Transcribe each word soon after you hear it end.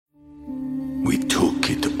We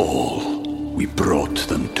took it all. We brought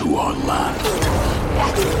them to our land.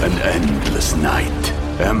 An endless night,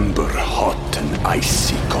 ember hot and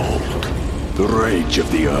icy cold. The rage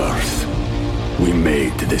of the earth. We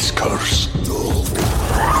made this curse.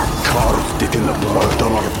 Carved it in the blood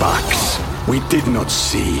on our backs. We did not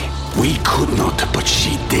see. We could not, but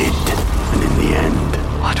she did. And in the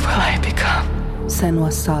end... What will I become?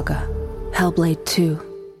 Senua's Saga. Hellblade 2.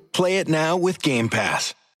 Play it now with Game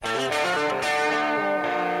Pass.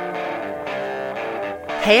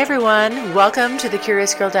 Hey everyone, welcome to the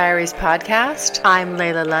Curious Girl Diaries podcast. I'm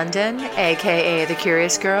Layla London, aka The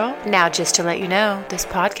Curious Girl. Now just to let you know, this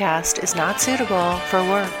podcast is not suitable for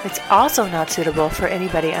work. It's also not suitable for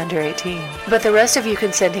anybody under 18. But the rest of you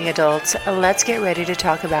consenting adults, let's get ready to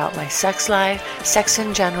talk about my sex life, sex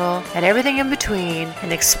in general, and everything in between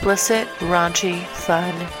in explicit, raunchy,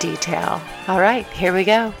 fun detail. Alright, here we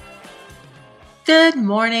go. Good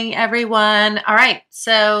morning, everyone. All right,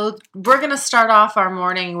 so we're going to start off our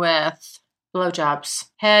morning with blowjobs.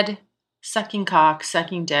 Head, sucking cock,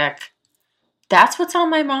 sucking dick. That's what's on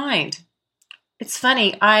my mind. It's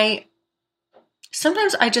funny.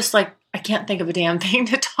 Sometimes I just I can't think of a damn thing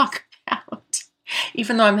to talk about,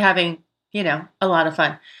 even though I'm having, a lot of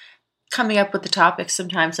fun. Coming up with the topics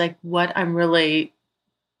sometimes, like what I'm really,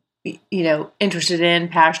 interested in,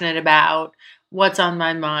 passionate about, what's on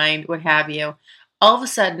my mind, what have you. All of a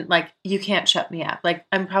sudden, you can't shut me up.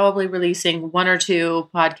 I'm probably releasing 1 or 2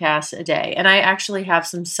 podcasts a day. And I actually have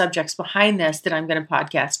some subjects behind this that I'm going to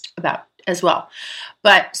podcast about as well.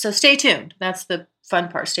 But so stay tuned. That's the fun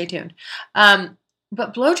part. Stay tuned. But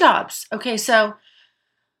blowjobs. Okay, so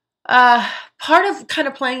part of kind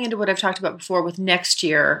of playing into what I've talked about before with next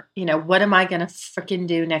year, what am I going to freaking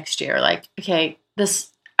do next year?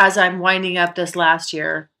 This, as I'm winding up this last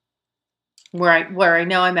year, where I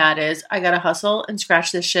know I'm at is I got to hustle and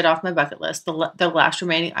scratch this shit off my bucket list, the last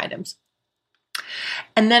remaining items.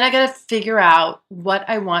 And then I got to figure out what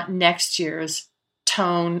I want next year's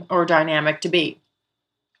tone or dynamic to be.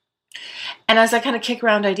 And as I kind of kick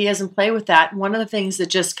around ideas and play with that, one of the things that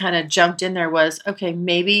just kind of jumped in there was, okay,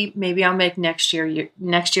 maybe I'll make next year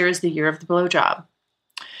is the year of the blowjob.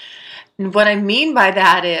 And what I mean by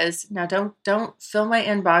that is, now don't fill my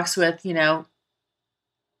inbox with,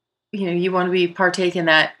 you want to be partake in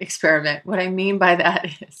that experiment. What I mean by that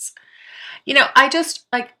is, I just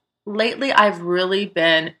lately I've really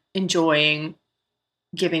been enjoying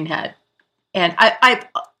giving head. And I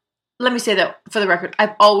let me say that for the record,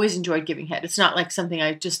 I've always enjoyed giving head. It's not like something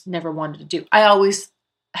I just never wanted to do. I always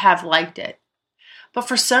have liked it. But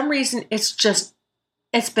for some reason, it's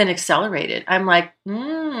been accelerated. I'm like,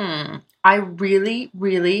 I really,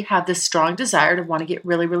 really have this strong desire to want to get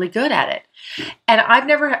really, really good at it. And I've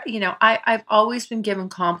never, I've always been given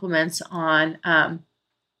compliments on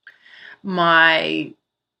my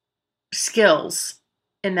skills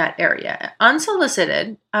in that area,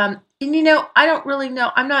 unsolicited. And I don't really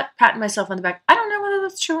know. I'm not patting myself on the back. I don't know whether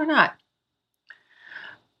that's true or not.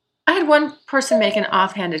 I had one person make an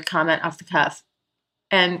offhanded comment off the cuff,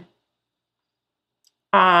 and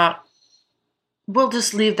we'll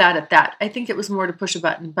just leave that at that. I think it was more to push a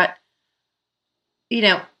button, but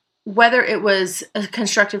whether it was a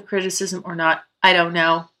constructive criticism or not, I don't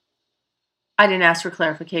know. I didn't ask for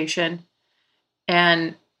clarification.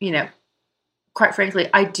 And, quite frankly,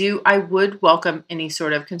 I would welcome any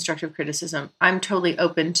sort of constructive criticism. I'm totally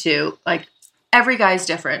open to, every guy's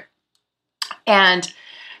different. And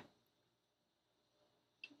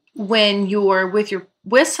when you're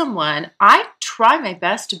with someone, I try my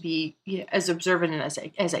best to be as observant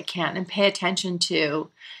as I can and pay attention to,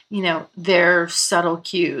 their subtle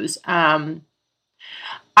cues.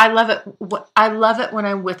 I love it when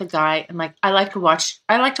I'm with a guy and I like to watch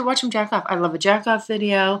him jack off. I love a jack off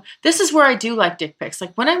video. This is where I do like dick pics.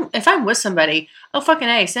 If I'm with somebody, oh fucking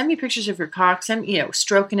A, send me pictures of your cock,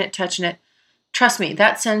 stroking it, touching it. Trust me,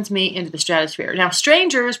 that sends me into the stratosphere. Now,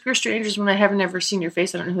 pure strangers, when I haven't never seen your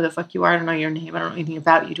face, I don't know who the fuck you are, I don't know your name, I don't know anything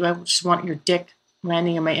about you. Do I just want your dick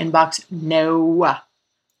landing in my inbox? No.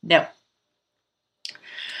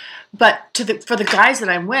 But for the guys that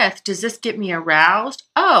I'm with, does this get me aroused?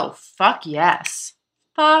 Oh, fuck yes.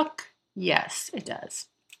 Fuck yes, it does.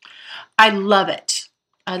 I love it.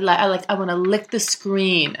 I want to lick the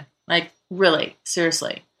screen. Really,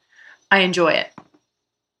 seriously. I enjoy it.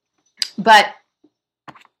 But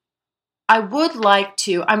I would like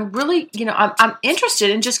to, I'm really, I'm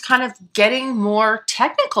interested in just kind of getting more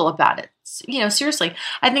technical about it. Seriously,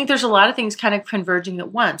 I think there's a lot of things kind of converging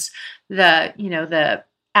at once. The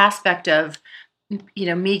aspect of,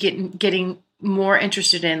 me getting more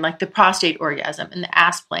interested in like the prostate orgasm and the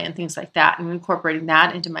ass play and things like that, and incorporating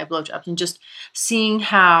that into my blowjobs and just seeing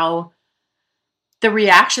how the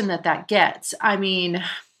reaction that gets. I mean,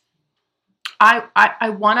 I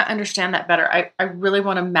want to understand that better. I really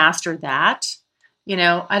want to master that. You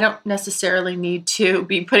know, I don't necessarily need to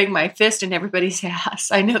be putting my fist in everybody's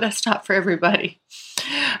ass. I know that's not for everybody,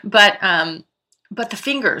 but the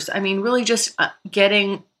fingers, I mean, really just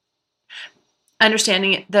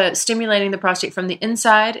understanding stimulating the prostate from the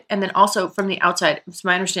inside and then also from the outside. It's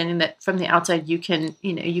my understanding that from the outside you can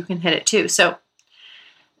hit it too. So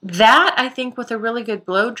that, I think, with a really good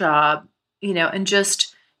blowjob, you know, and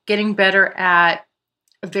just getting better at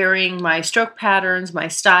varying my stroke patterns, my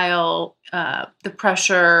style, the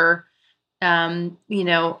pressure, you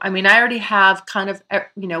know, I mean, I already have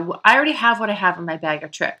what I have in my bag of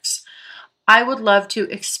tricks. I would love to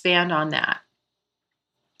expand on that.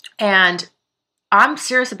 And I'm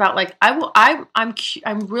serious about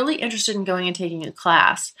I'm really interested in going and taking a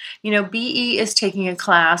class. You know, BE is taking a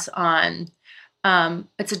class on,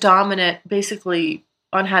 it's a dominant, basically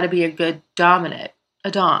on how to be a good dominant, a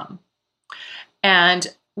dom. And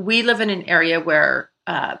we live in an area where,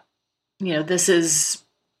 you know,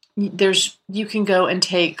 you can go and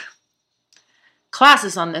take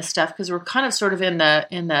classes on this stuff because we're kind of sort of in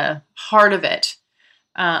the heart of it,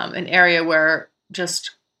 an area where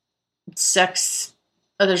just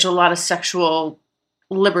there's a lot of sexual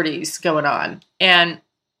liberties going on. And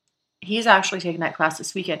he's actually taking that class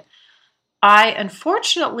this weekend. I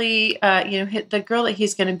unfortunately, you know, the girl that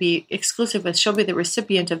he's going to be exclusive with, she'll be the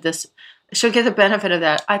recipient of this. She'll get the benefit of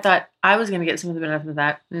that. I thought I was going to get some of the benefit of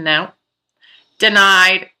that. No.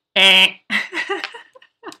 Denied. That's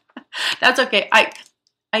okay. I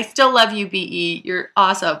still love you, BE. You're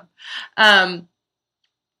awesome. And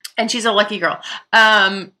she's a lucky girl.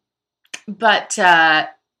 But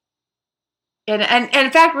in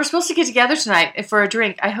fact, we're supposed to get together tonight for a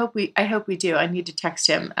drink. I hope we do. I need to text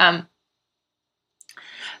him.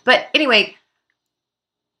 But anyway,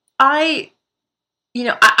 I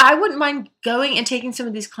wouldn't mind going and taking some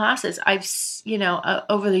of these classes.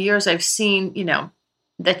 Over the years, I've seen, you know,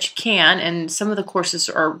 that you can, and some of the courses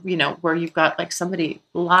are, you know, where you've got like somebody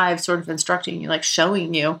live sort of instructing you, like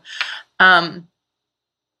showing you. I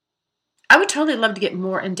would totally love to get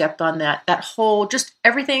more in depth on that whole, just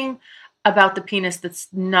everything about the penis that's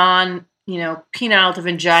penile to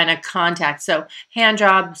vagina contact. So hand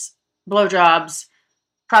jobs, blow jobs,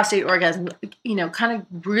 prostate orgasm, you know, kind of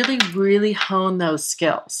really, really hone those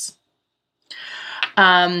skills.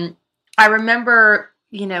 I remember,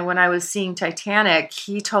 you know, when I was seeing Titanic,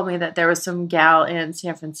 he told me that there was some gal in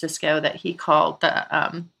San Francisco that he called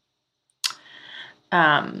the,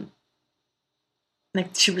 like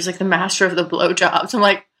she was like the master of the blowjobs. I'm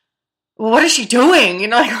like, well, what is she doing? You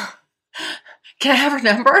know, like, can I have her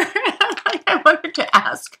number? I wanted to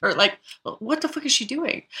ask her, like, what the fuck is she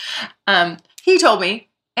doing? He told me,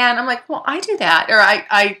 and I'm like, well, I do that, or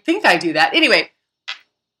I think I do that. Anyway,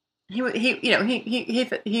 he didn't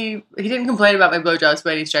complain about my blowjobs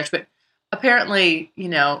by any stretch, but apparently, you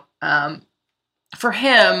know, for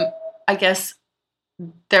him, I guess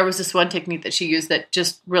there was this one technique that she used that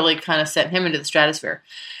just really kind of sent him into the stratosphere.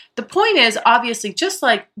 The point is, obviously, just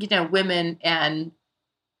like, you know, women and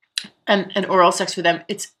oral sex for them,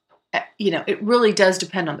 it's, you know, it really does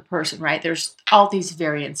depend on the person, right? There's all these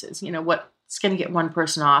variances. You know, what's going to get one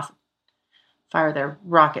person off, fire their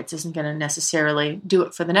rockets, isn't going to necessarily do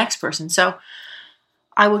it for the next person. So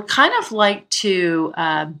I would kind of like to,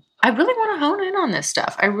 I really want to hone in on this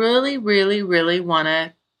stuff. I really, really, really want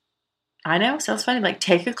to, I know, sounds funny, like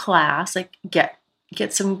take a class, like get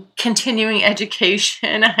some continuing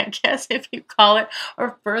education, I guess, if you call it,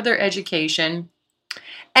 or further education,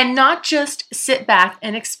 and not just sit back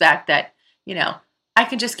and expect that, you know, I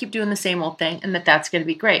can just keep doing the same old thing and that's going to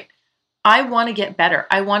be great. I want to get better.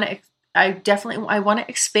 I want to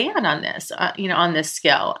expand on this, you know, on this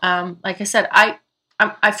skill. Like I said, I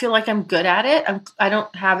feel like I'm good at it. I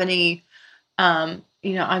don't have any,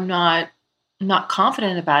 you know, I'm not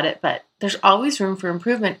confident about it, but there's always room for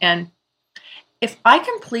improvement. And if I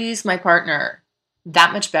can please my partner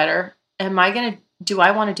that much better, do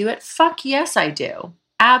I want to do it? Fuck yes, I do.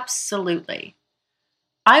 Absolutely.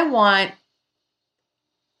 I want,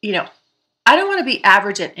 you know, I don't want to be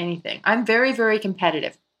average at anything. I'm very, very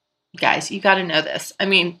competitive. Guys, you got to know this. I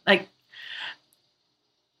mean, like,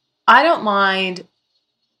 I don't mind,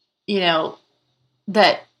 you know,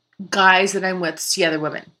 that guys that I'm with see other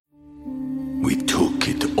women. We took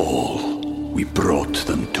it all. We brought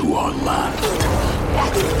them to our land.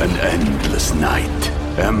 An endless night,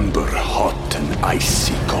 ember hot and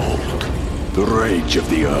icy cold. The rage of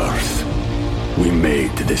the earth. We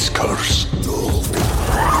made this curse.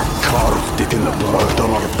 Carved it in the blood on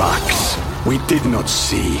our backs. We did not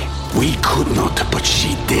see. We could not, but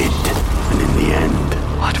she did. And in the end...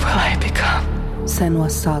 What will I become?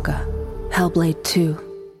 Senua's Saga. Hellblade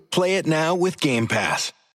 2. Play it now with Game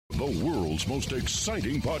Pass. The world's most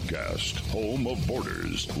exciting podcast, home of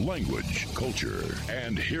borders, language, culture.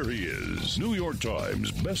 And here he is, New York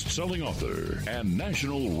Times best-selling author and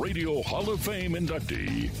National Radio Hall of Fame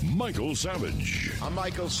inductee, Michael Savage. I'm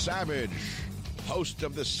Michael Savage, host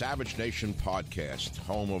of the Savage Nation podcast,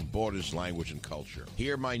 home of borders, language, and culture.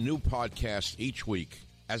 Hear my new podcast each week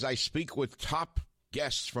as I speak with top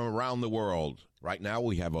guests from around the world. Right now,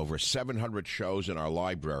 we have over 700 shows in our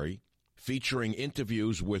library, featuring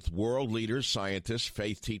interviews with world leaders, scientists,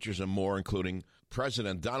 faith teachers, and more, including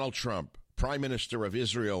President Donald Trump, Prime Minister of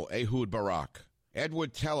Israel, Ehud Barak,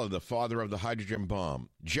 Edward Teller, the father of the hydrogen bomb,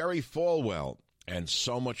 Jerry Falwell, and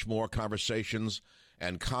so much more conversations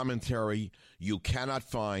and commentary you cannot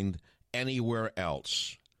find anywhere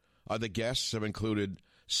else. Other guests have included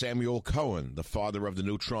Samuel Cohen, the father of the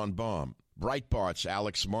neutron bomb, Breitbart's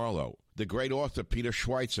Alex Marlow, the great author Peter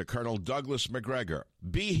Schweitzer, Colonel Douglas McGregor.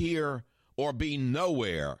 Be here or be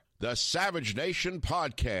nowhere. The Savage Nation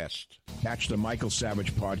Podcast. Catch the Michael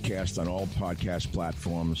Savage Podcast on all podcast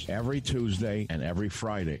platforms every Tuesday and every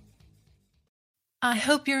Friday. I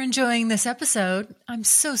hope you're enjoying this episode. I'm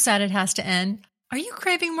so sad it has to end. Are you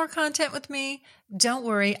craving more content with me? Don't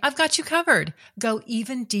worry, I've got you covered. Go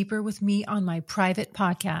even deeper with me on my private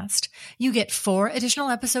podcast. You get 4 additional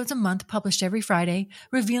episodes a month published every Friday,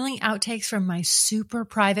 revealing outtakes from my super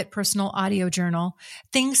private personal audio journal,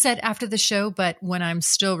 things said after the show but when I'm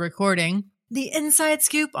still recording, the inside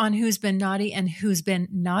scoop on who's been naughty and who's been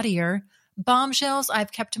naughtier, bombshells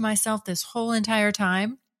I've kept to myself this whole entire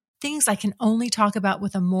time, things I can only talk about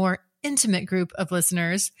with a more intimate group of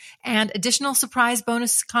listeners, and additional surprise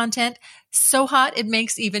bonus content so hot it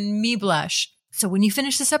makes even me blush. So when you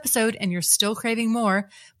finish this episode and you're still craving more,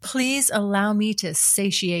 please allow me to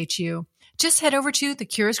satiate you. Just head over to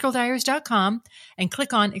thecuriousgirldiaries.com and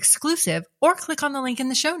click on exclusive or click on the link in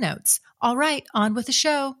the show notes. All right, on with the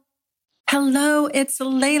show. Hello, it's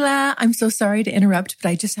Layla. I'm so sorry to interrupt, but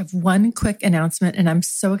I just have one quick announcement and I'm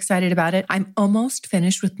so excited about it. I'm almost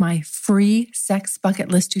finished with my free sex bucket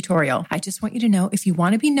list tutorial. I just want you to know if you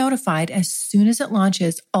want to be notified as soon as it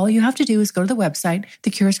launches, all you have to do is go to the website,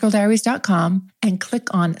 thecuriousgirldiaries.com, and click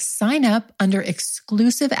on sign up under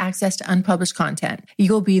exclusive access to unpublished content.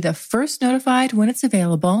 You will be the first notified when it's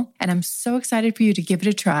available, and I'm so excited for you to give it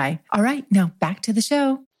a try. All right, now back to the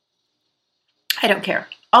show. I don't care.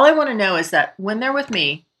 All I want to know is that when they're with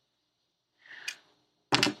me,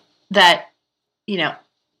 that, you know,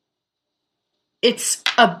 it's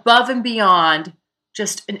above and beyond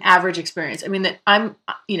just an average experience. I mean, that I'm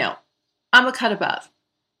a cut above.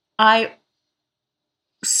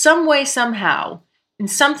 Some way, somehow, in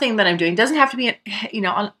something that I'm doing, doesn't have to be,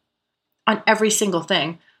 on every single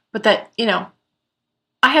thing, but that,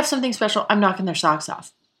 I have something special. I'm knocking their socks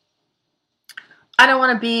off. I don't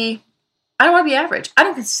want to be average. I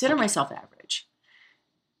don't consider myself average.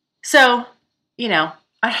 So, I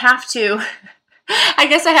have to, I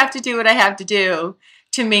guess I have to do what I have to do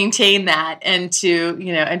to maintain that and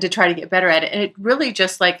to try to get better at it. And it really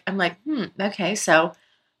just I'm like, okay, so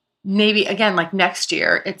maybe again, like next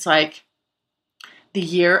year, it's like the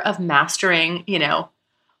year of mastering,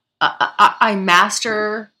 I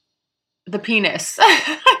master the penis.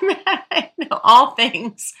 I know all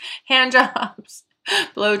things, hand jobs,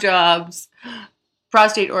 blowjobs,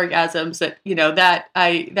 prostate orgasms,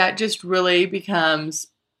 that just really becomes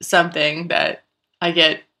something that I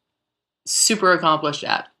get super accomplished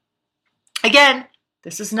at. Again,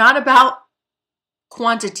 this is not about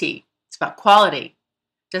quantity. It's about quality.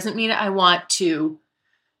 Doesn't mean I want to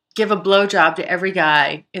give a blowjob to every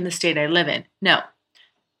guy in the state I live in. No.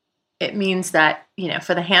 It means that,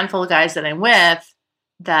 for the handful of guys that I'm with,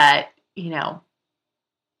 that,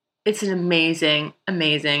 it's an amazing,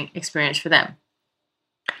 amazing experience for them.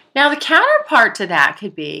 Now, the counterpart to that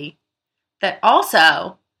could be that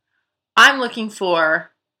also I'm looking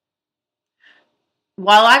for,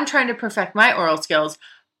 while I'm trying to perfect my oral skills,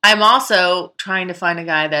 I'm also trying to find a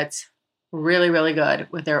guy that's really, really good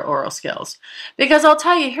with their oral skills. Because I'll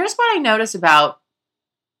tell you, here's what I notice about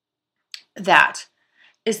that.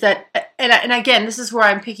 Is that, and again, this is where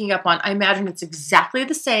I'm picking up on, I imagine it's exactly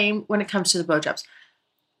the same when it comes to the blowjobs.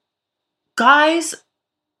 Guys,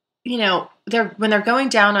 when they're going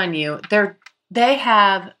down on you, they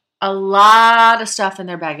have a lot of stuff in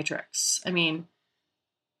their bag of tricks. I mean,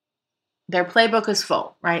 their playbook is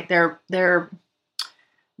full, right? Their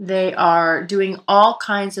They are doing all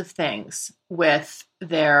kinds of things with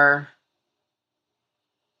their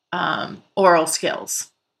oral skills.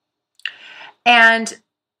 And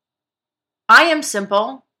I am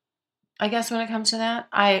simple, I guess, when it comes to that.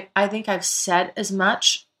 I think I've said as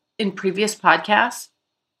much in previous podcasts.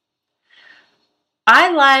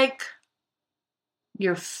 I like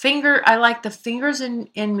the fingers in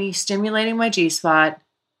me stimulating my G-spot.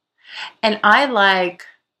 And I like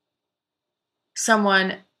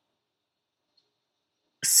someone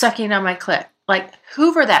sucking on my clit. Like,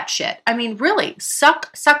 hoover that shit. I mean, really,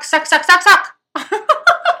 suck. Just fucking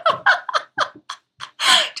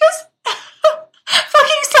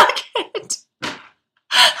suck it.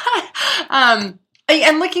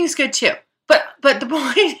 And licking's good too. But the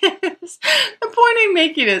point I'm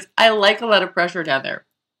making is I like a lot of pressure down there.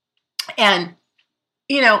 And,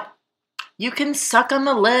 you can suck on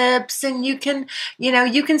the lips and you can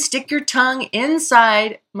stick your tongue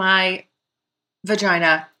inside my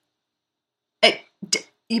vagina. It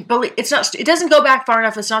doesn't go back far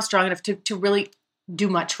enough. It's not strong enough to really do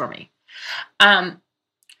much for me.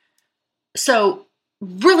 So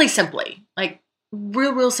really simply, like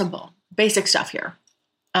real simple, basic stuff here.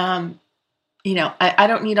 I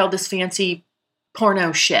don't need all this fancy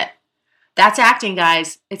porno shit. That's acting,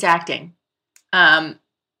 guys. It's acting. I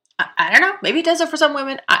don't know. Maybe it does it for some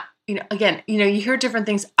women. You hear different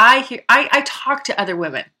things. I talk to other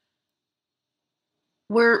women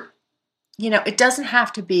where, it doesn't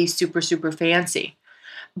have to be super, super fancy.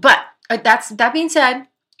 But that being said,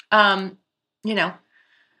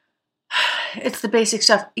 it's the basic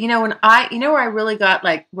stuff. Where I really got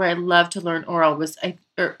where I love to learn oral where I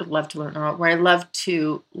love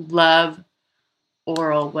to love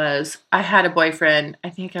oral was I had a boyfriend. I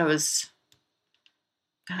think I was,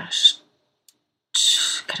 gosh,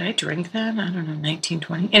 could I drink then? I don't know, 19,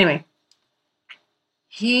 20. Anyway,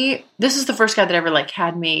 this is the first guy that ever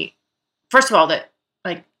had me, first of all, that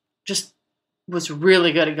just was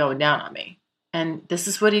really good at going down on me. And this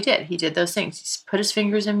is what he did. He did those things. He put his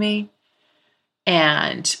fingers in me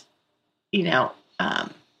and,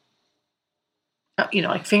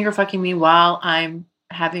 finger fucking me while I'm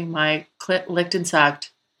having my clit licked and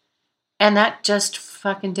sucked. And that just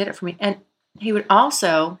fucking did it for me. And he would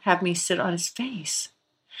also have me sit on his face.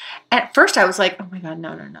 At first I was like, oh my God,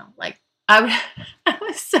 no. I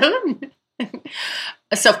was so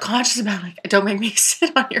self-conscious about don't make me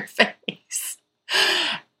sit on your face.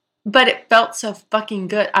 But it felt so fucking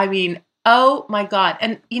good. I mean, oh my God.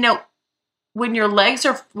 And when your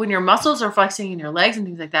muscles are flexing in your legs and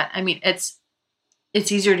things like that, I mean, it's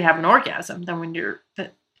easier to have an orgasm than when you're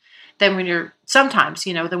sometimes,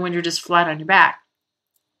 than when you're just flat on your back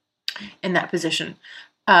in that position.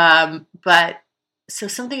 But so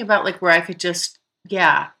something about where I could just,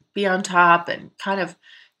 be on top and kind of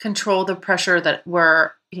control the pressure I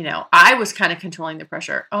was kind of controlling the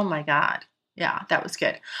pressure. Oh my God. Yeah, that was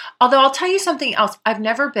good. Although I'll tell you something else. I've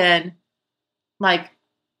never been the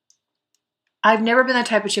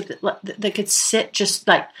type of chick that could sit just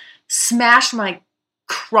smash my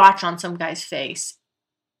crotch on some guy's face.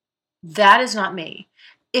 That is not me.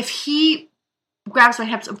 If he grabs my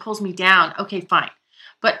hips and pulls me down, okay, fine.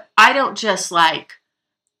 But I don't just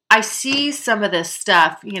I see some of this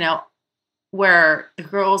stuff, where the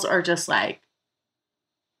girls are just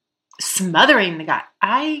smothering the guy.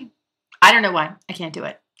 I don't know why. I can't do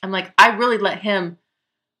it. I'm I really let him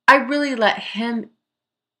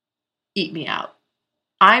eat me out.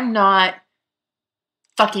 I'm not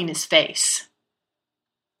fucking his face.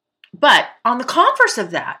 But on the converse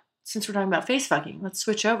of that, since we're talking about face fucking, let's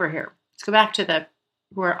switch over here. Let's go back to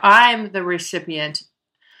where I'm the recipient.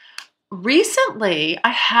 Recently, I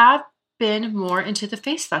have been more into the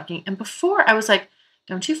face fucking. And before, I was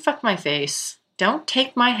don't you fuck my face. Don't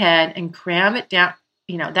take my head and cram it down.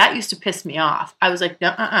 That used to piss me off. I was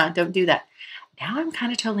no, don't do that. Now I'm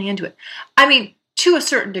kind of totally into it. I mean, to a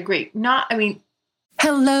certain degree.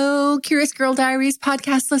 Hello, Curious Girl Diaries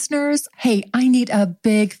podcast listeners. Hey, I need a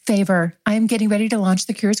big favor. I am getting ready to launch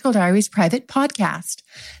the Curious Girl Diaries private podcast.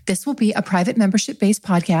 This will be a private membership-based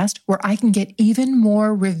podcast where I can get even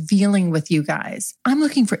more revealing with you guys. I'm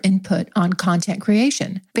looking for input on content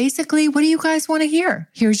creation. Basically, what do you guys want to hear?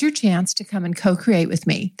 Here's your chance to come and co-create with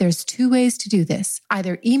me. There's 2 ways to do this.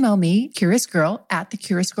 Either email me,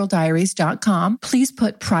 curiousgirl@thecuriousgirldiaries.com. Please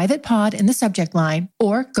put private pod in the subject line,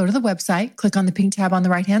 or go to the website, click on the pink tab on the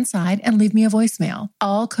right-hand side, and leave me a voicemail.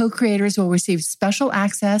 All co-creators will receive special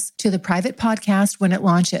access to the private podcast when it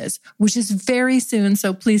launches, which is very soon,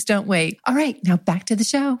 so please don't wait. All right, now back to the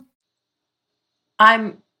show.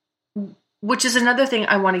 Which is another thing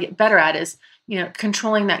I want to get better at is,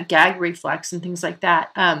 controlling that gag reflex and things like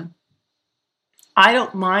that. I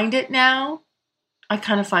don't mind it now. I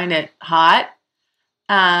kind of find it hot.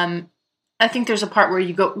 I think there's a part where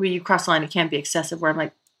you cross the line. It can be excessive where I'm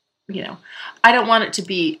like, I don't want it to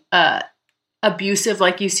be abusive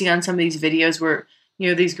like you see on some of these videos where,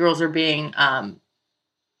 these girls are being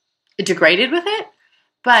degraded with it.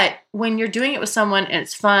 But when you're doing it with someone and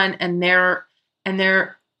it's fun and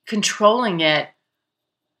they're controlling it,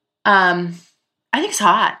 I think it's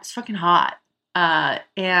hot. It's fucking hot.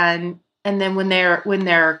 And then when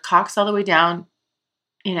their cock's all the way down,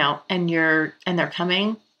 and they're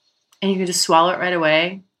coming and you can just swallow it right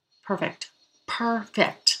away. Perfect.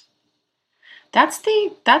 That's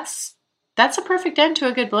a perfect end to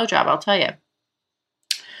a good blowjob, I'll tell you.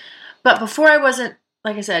 But before I wasn't,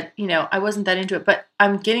 like I said, I wasn't that into it, but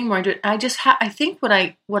I'm getting more into it. I just I think what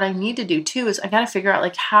I need to do too is I got to figure out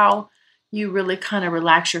like how you really kind of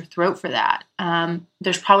relax your throat for that.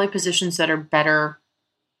 There's probably positions that are better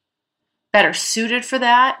suited for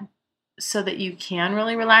that so that you can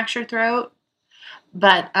really relax your throat.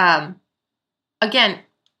 But again,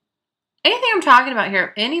 anything I'm talking about here,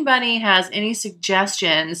 if anybody has any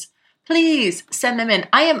suggestions, please send them in.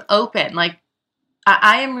 I am open. Like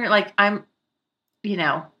I'm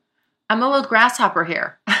a little grasshopper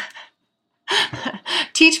here.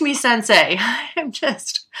 Teach me, sensei.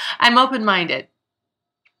 I'm open-minded.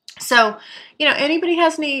 So, anybody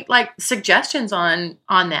has any like suggestions on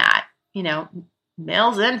that,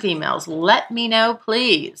 males and females, let me know,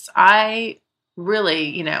 please. I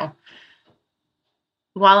really,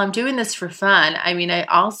 while I'm doing this for fun, I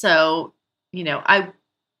also,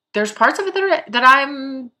 there's parts of it that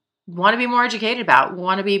I'm want to be more educated about,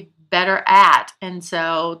 want to be better at. And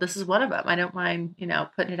so this is one of them. I don't mind,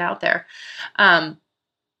 putting it out there. And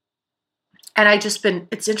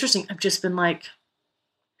it's interesting. I've just been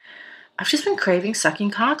craving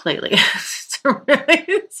sucking cock lately. It's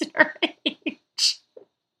really strange.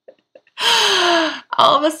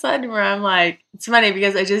 All of a sudden where I'm like, it's funny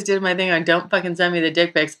because I just did my thing on don't fucking send me the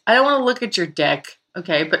dick pics. I don't want to look at your dick.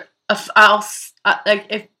 Okay. But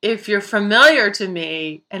if you're familiar to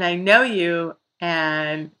me and I know you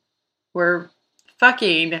and we're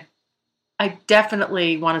fucking, I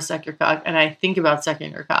definitely want to suck your cock and I think about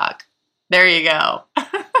sucking your cock. There you go.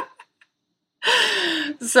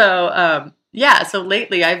 So, so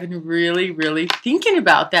lately I've been really, really thinking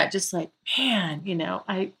about that. Just like, man,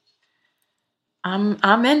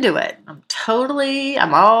 I'm into it. I'm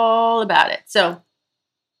all about it. So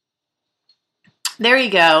there you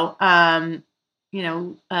go.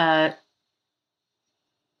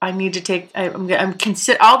 I need to take, I'm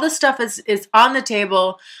consider all this stuff is on the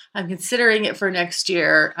table. I'm considering it for next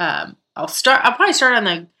year. I'll probably start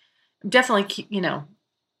on definitely, the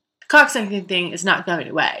cocksucking thing is not going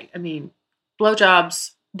away.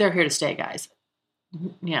 Blowjobs, they're here to stay, guys.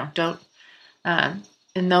 Don't, and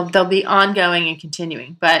they'll be ongoing and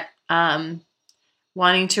continuing, but,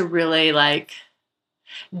 wanting to really like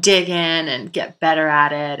dig in and get better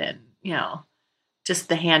at it. And, just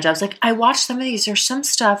the hand jobs. Like I watch some of these, there's some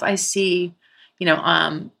stuff I see,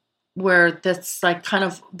 where that's like kind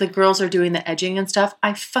of the girls are doing the edging and stuff.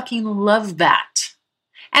 I fucking love that.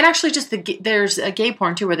 And actually just there's a gay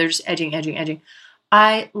porn too, where they're just edging.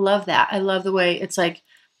 I love that. I love the way it's like,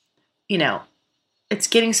 it's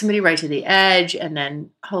getting somebody right to the edge and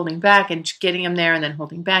then holding back and getting them there and then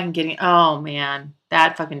holding back and oh man,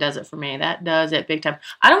 that fucking does it for me. That does it big time.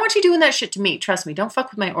 I don't want you doing that shit to me. Trust me. Don't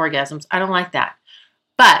fuck with my orgasms. I don't like that.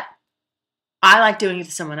 But I like doing it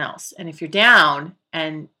to someone else. And if you're down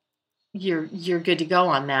and you're good to go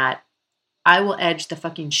on that, I will edge the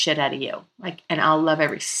fucking shit out of you. And I'll love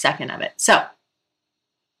every second of it. So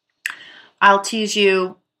I'll tease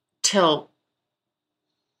you till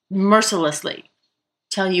mercilessly.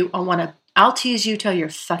 I'll tease you till you're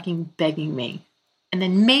fucking begging me. And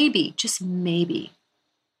then maybe, just maybe,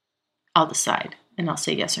 I'll decide and I'll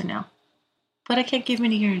say yes or no. But I can't give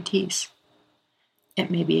any guarantees. It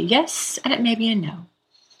may be a yes and it may be a no.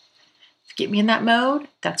 If you get me in that mode,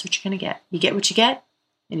 that's what you're going to get. You get what you get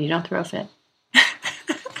and you don't throw a fit.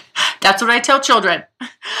 That's what I tell children.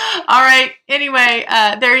 All right. Anyway,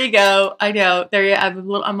 there you go. I know.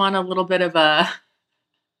 I'm on a little bit of a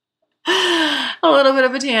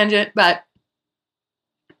tangent, but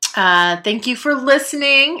thank you for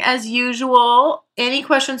listening as usual. Any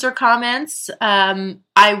questions or comments?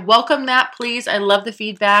 I welcome that, please. I love the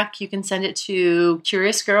feedback. You can send it to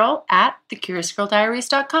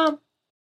curiousgirl@thecuriousgirldiaries.com.